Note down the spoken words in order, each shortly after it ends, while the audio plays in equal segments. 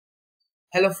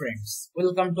Hello friends,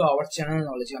 welcome to our channel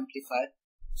Knowledge Amplifier.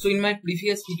 So in my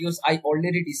previous videos, I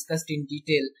already discussed in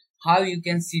detail how you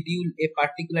can schedule a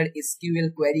particular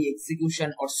SQL query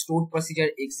execution or stored procedure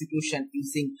execution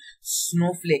using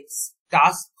Snowflake's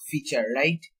task feature,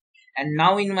 right? And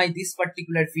now in this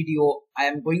particular video, I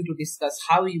am going to discuss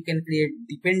how you can create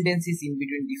dependencies in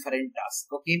between different tasks,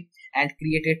 okay? And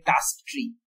create a task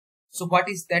tree. So what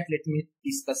is that? Let me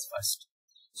discuss first.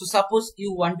 So suppose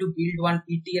you want to build one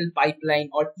ETL pipeline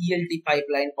or ELT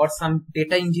pipeline or some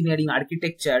data engineering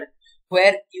architecture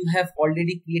where you have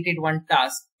already created one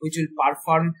task which will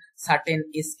perform certain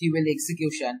SQL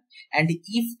execution, and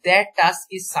if that task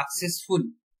is successful,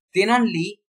 then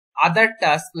only other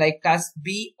tasks like task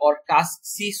B or task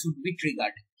C should be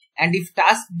triggered. And if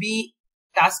task B,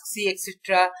 task C,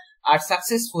 etc. are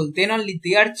successful, then only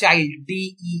their child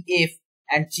D, E, F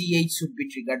and GH should be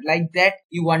triggered. Like that,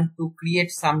 you want to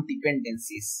create some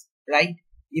dependencies, right?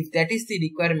 If that is the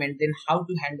requirement, then how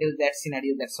to handle that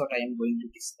scenario, that's what I am going to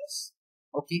discuss.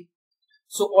 Okay.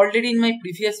 So already in my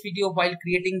previous video, while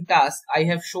creating tasks, I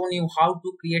have shown you how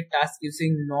to create tasks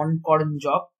using non-cron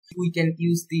job. We can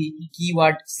use the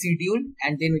keyword schedule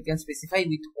and then we can specify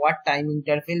with what time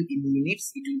interval in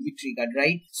minutes it will be triggered,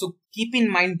 right? So keep in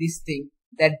mind this thing,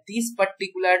 that this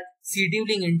particular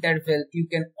scheduling interval you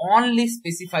can only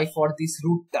specify for this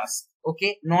root task,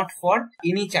 okay, not for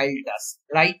any child task,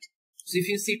 right? So if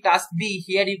you see task B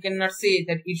here, you cannot say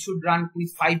that it should run with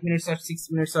 5 minutes or 6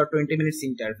 minutes or 20 minutes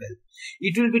interval.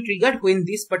 It will be triggered when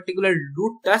this particular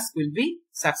root task will be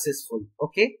successful,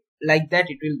 okay, like that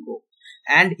it will go.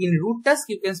 And in root task,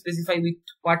 you can specify with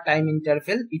what time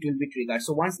interval it will be triggered.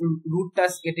 So once root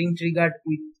task getting triggered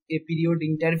with a period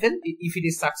interval, if it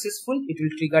is successful, it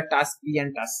will trigger task B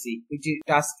and task C, which is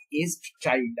task A's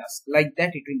child task. Like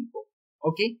that it will go.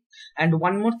 Okay. And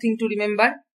one more thing to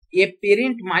remember, a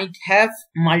parent might have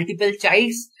multiple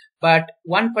childs, but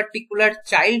one particular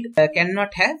child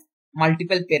cannot have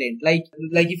multiple parent. Like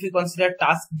if you consider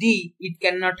task D, it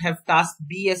cannot have task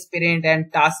B as parent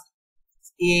and task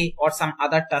A or some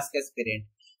other task as parent.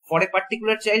 For a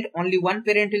particular child, only one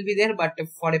parent will be there, but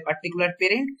for a particular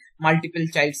parent, multiple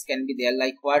childs can be there,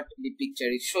 like what the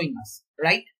picture is showing us,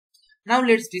 right? Now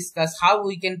let's discuss how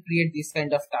we can create this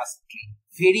kind of task tree.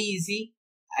 Very easy.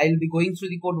 I will be going through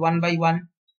the code one by one.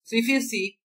 So if you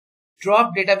see,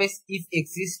 drop database if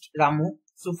exist ramu.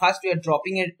 So first we are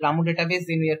dropping a ramu database,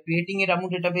 then we are creating a ramu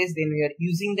database, then we are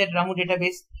using that ramu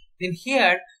database. Then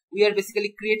here we are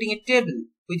basically creating a table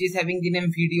which is having the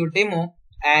name video demo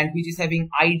and which is having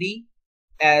ID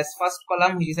as first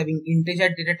column, which is having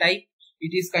integer data type.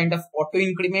 It is kind of auto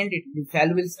increment. The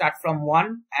value will start from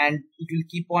 1 and it will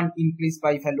keep on increase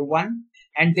by value 1.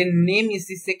 And then name is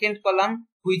the second column,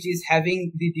 which is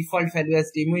having the default value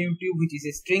as DemoYoutube, which is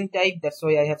a string type. That's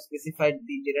why I have specified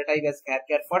the data type as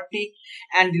VARCHAR 40.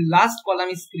 And the last column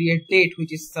is create date,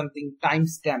 which is something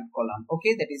timestamp column.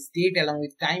 Okay, that is date along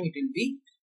with time it will be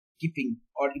keeping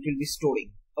or it will be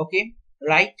storing. Okay,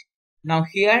 right? Now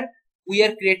here we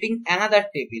are creating another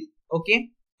table, okay,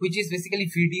 which is basically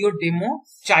video demo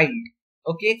child.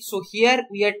 Okay, so here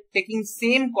we are taking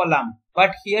same column,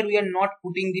 but here we are not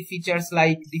putting the features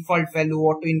like default value,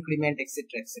 auto increment, etc,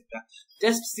 etc.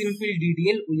 Just simple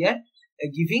DDL we are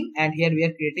giving, and here we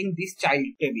are creating this child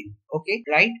table. Okay,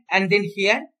 right? And then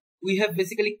here we have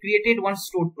basically created one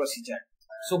stored procedure.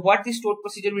 So what the stored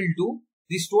procedure will do?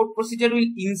 The stored procedure will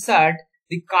insert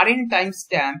the current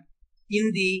timestamp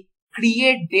in the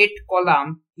create date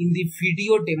column in the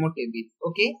video demo table.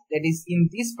 Okay, that is in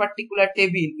this particular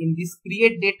table, in this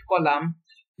create date column,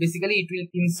 basically it will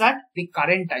insert the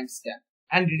current timestamp,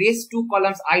 and rest two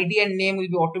columns ID and name will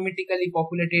be automatically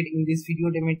populated in this video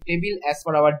demo table as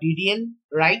per our DDL,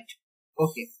 right?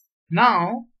 Okay,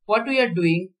 now what we are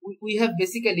doing, we have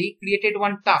basically created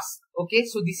one task. Okay,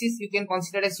 so this is, you can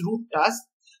consider as root task.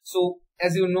 So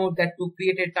as you know that to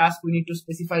create a task, we need to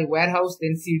specify warehouse,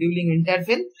 then scheduling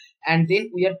interval, and then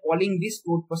we are calling this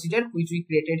stored procedure which we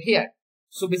created here.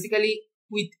 So basically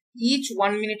with each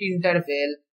 1 minute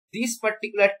interval, this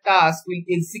particular task will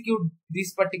execute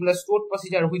this particular stored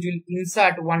procedure which will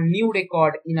insert one new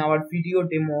record in our video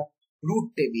demo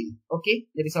root table. Okay,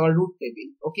 that is our root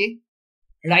table. Okay,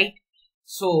 right?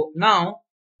 So now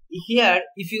here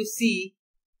if you see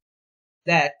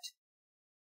that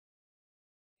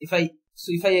if I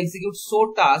execute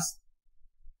show task,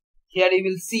 here you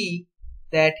will see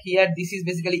that here this is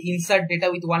basically insert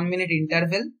data with 1 minute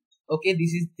interval. Okay,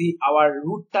 this is our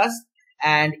root task,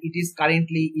 and it is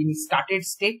currently in started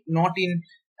state, not in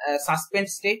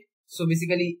suspense state. So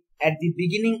basically at the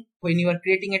beginning when you are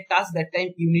creating a task, that time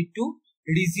you need to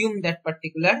resume that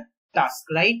particular task,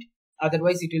 right?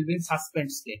 Otherwise it will be in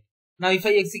suspense state. Now if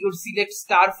I execute select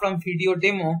star from video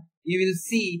demo, you will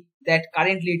see that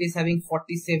currently it is having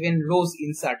 47 rows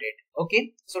inserted.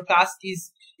 Okay, so task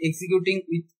is executing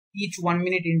with each 1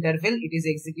 minute interval. It is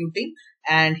executing,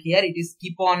 and here it is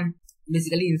keep on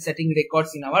basically inserting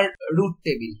records in our root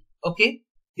table. Okay,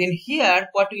 then here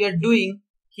what we are doing,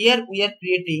 here we are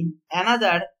creating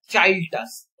another child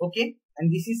task. Okay,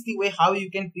 and this is the way how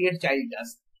you can create child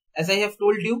task. As I have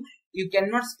told you, you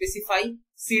cannot specify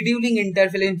scheduling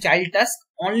interval in child task,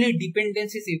 only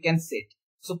dependencies you can set.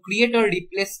 So create or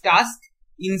replace task,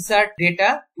 insert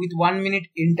data with 1 minute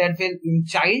interval in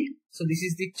child. So this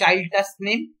is the child task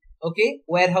name. Okay,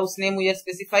 warehouse name we are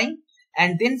specifying,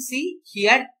 and then see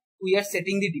here we are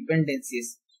setting the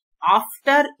dependencies.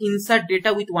 After insert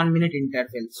data with 1 minute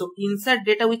interval. So insert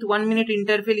data with 1 minute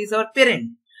interval is our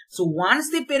parent. So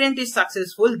once the parent is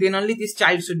successful, then only this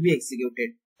child should be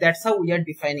executed. That's how we are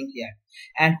defining here.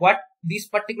 And what this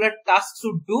particular task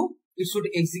should do, it should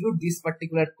execute this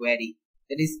particular query.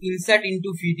 That is insert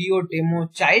into video demo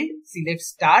child, select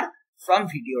star from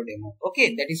video demo.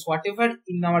 Okay, that is whatever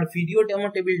in our video demo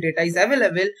table data is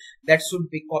available, that should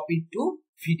be copied to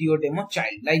video demo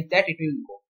child. Like that it will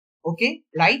go. Okay,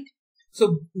 right?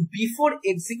 So before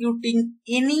executing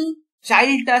any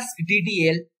child task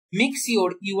DDL, make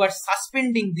sure you are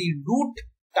suspending the root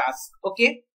task.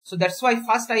 Okay, so that's why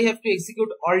first I have to execute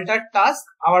alter task,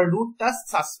 our root task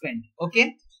suspend.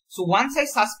 Okay, so once I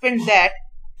suspend that,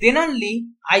 then only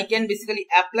I can basically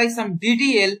apply some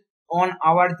DDL on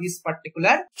our this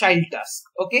particular child task.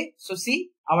 Okay, so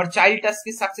see our child task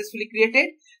is successfully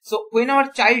created. So when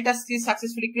our child task is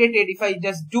successfully created, if I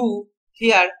just do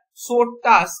here show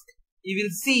task, you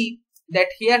will see that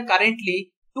here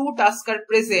currently two tasks are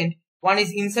present. One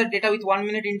is insert data with 1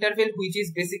 minute interval, which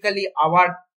is basically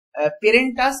our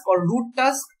parent task or root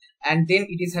task, and then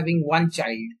it is having one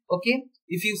child. Okay,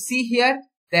 if you see here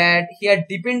that here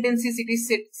dependencies it is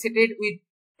set with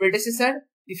predecessor.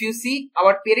 If you see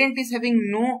our parent is having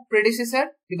no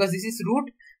predecessor because this is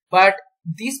root, but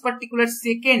this particular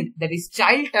second, that is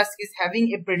child task, is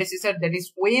having a predecessor. That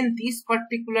is when this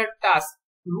particular task,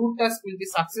 root task, will be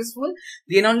successful,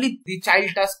 then only the child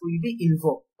task will be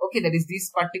invoked. Okay, that is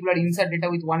this particular insert data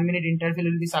with 1 minute interval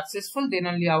will be successful, then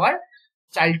only our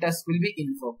child task will be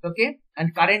invoked. Okay,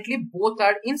 and currently both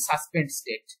are in suspend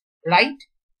state, right?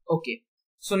 Okay,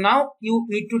 so now you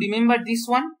need to remember this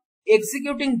one.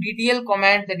 Executing DDL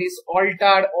command, that is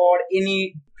alter or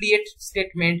any create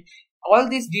statement, all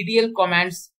these DDL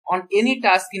commands on any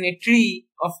task in a tree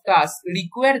of tasks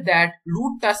require that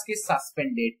root task is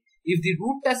suspended. If the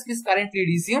root task is currently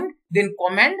resumed, then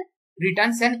command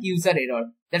returns an user error.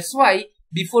 That's why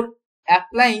before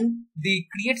applying the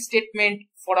create statement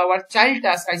for our child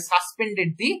task, I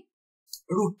suspended the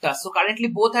root task. So currently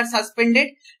both are suspended.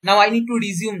 Now I need to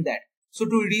resume that. So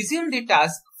to resume the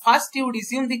task, first you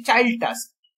resume the child task,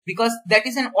 because that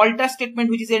is an alter statement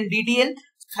which is in DDL.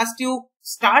 First you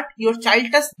start your child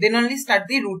task, then only start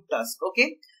the root task.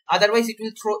 Okay, otherwise it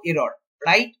will throw error,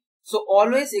 right? So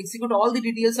always execute all the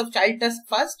DDLs of child task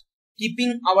first,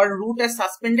 keeping our root as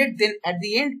suspended, then at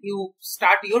the end you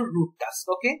start your root task.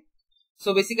 Okay,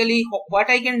 so basically what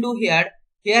I can do here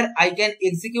I can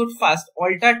execute first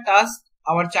alter task,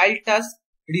 our child task,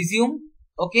 resume.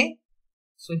 Okay,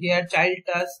 so here child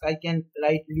task I can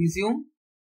write resume.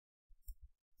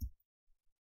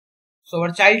 So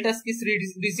our child task is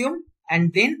resumed,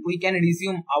 and then we can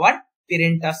resume our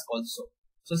parent task also.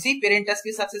 So see, parent task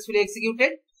is successfully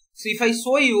executed. So if I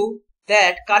show you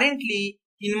that currently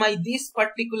in my this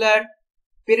particular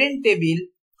parent table,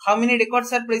 how many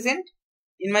records are present?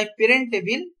 In my parent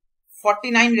table,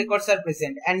 49 records are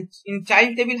present, and in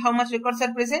child table how much records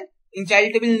are present? In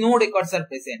child table no records are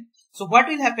present. So what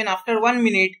will happen after 1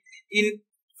 minute, in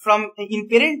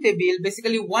parent table,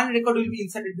 basically one record will be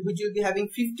inserted which will be having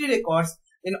 50 records.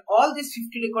 Then all these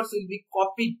 50 records will be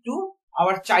copied to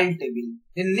our child table.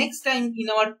 Then next time in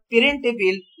our parent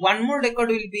table, one more record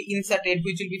will be inserted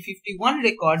which will be 51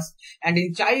 records, and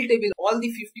in child table all the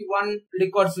 51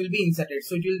 records will be inserted.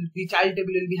 So the child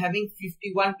table will be having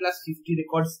 51 plus 50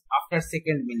 records after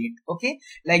second minute. Okay,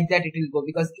 like that it will go,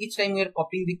 because each time we are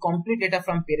copying the complete data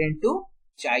from parent to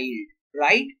child,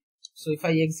 right? So if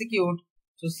I execute,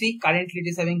 so see currently it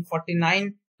is having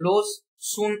 49 rows.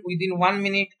 Soon within 1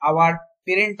 minute our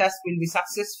parent task will be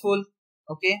successful.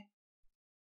 Okay,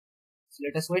 so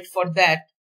let us wait for that.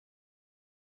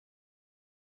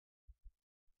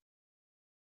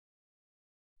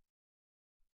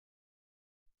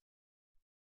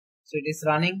 So it is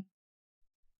running.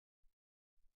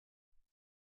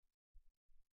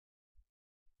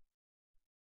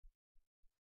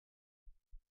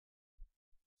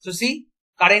 So see,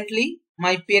 currently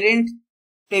my parent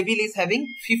table is having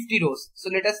 50 rows. So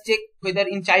let us check whether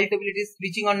in child table it is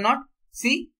reaching or not.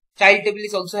 See, child table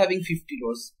is also having 50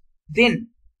 rows. Then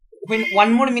when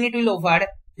one more minute will over,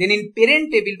 then in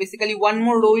parent table basically one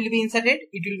more row will be inserted.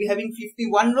 It will be having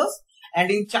 51 rows, and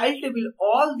in child table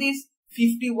all these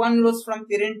 51 rows from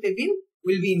parent table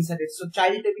will be inserted. So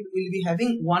child table will be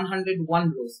having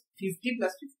 101 rows, 50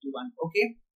 plus 51.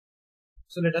 Okay.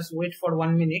 So let us wait for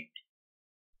 1 minute.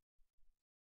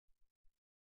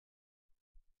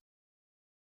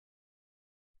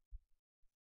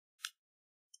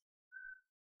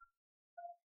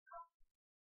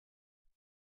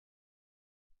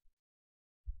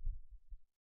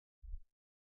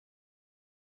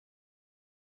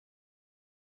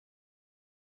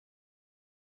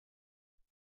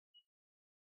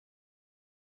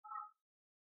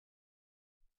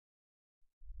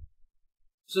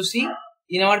 So see,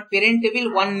 in our parent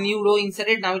table, one new row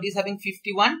inserted. Now it is having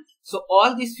 51. So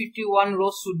all these 51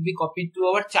 rows should be copied to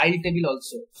our child table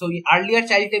also. So earlier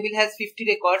child table has 50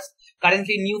 records.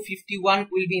 Currently new 51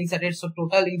 will be inserted. So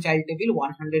total in child table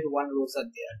 101 rows are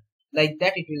there. Like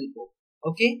that it will go.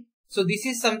 Okay. So this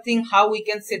is something how we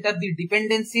can set up the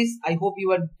dependencies. I hope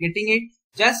you are getting it.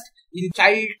 Just in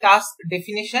child task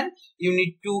definition, you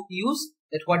need to use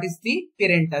that what is the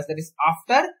parent task. That is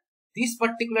after this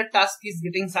particular task is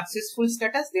getting successful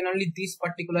status, then only this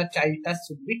particular child task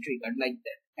should be triggered like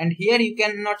that. And here you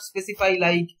cannot specify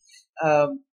like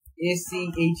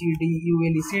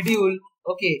schedule,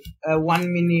 okay,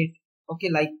 1 minute, okay,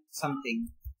 like something.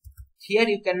 Here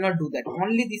you cannot do that.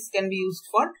 Only this can be used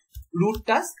for root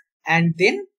task, and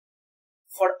then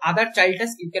for other child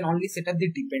task you can only set up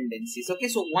the dependencies. Okay,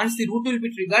 so once the root will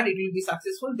be triggered, it will be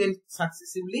successful, then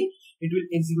successively it will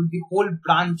execute the whole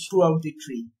branch throughout the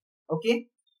tree. Okay,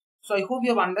 so I hope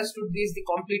you have understood this. The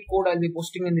complete code I'll be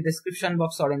posting in the description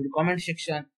box or in the comment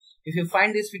section. If you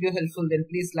find this video helpful, then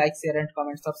please like, share and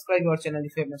comment. Subscribe our channel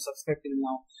if you have not subscribed till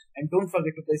now, and don't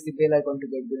forget to press the bell icon to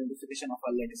get the notification of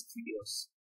our latest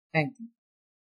videos. Thank you.